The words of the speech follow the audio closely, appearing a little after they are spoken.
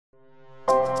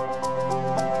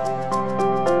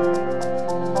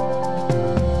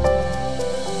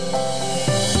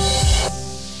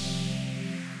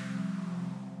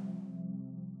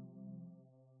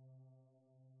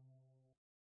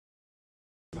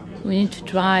We need to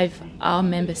drive our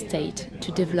member state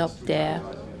to develop their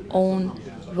own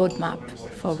roadmap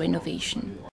for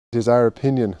renovation. It is our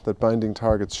opinion that binding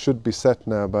targets should be set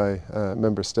now by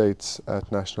member states at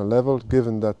national level,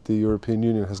 given that the European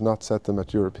Union has not set them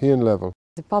at European level.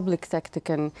 The public sector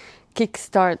can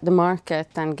kickstart the market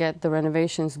and get the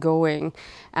renovations going,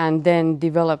 and then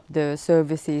develop the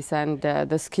services and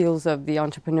the skills of the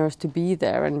entrepreneurs to be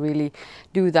there and really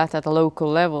do that at a local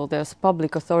level. There's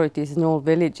public authorities in all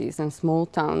villages and small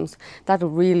towns that will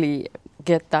really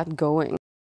get that going.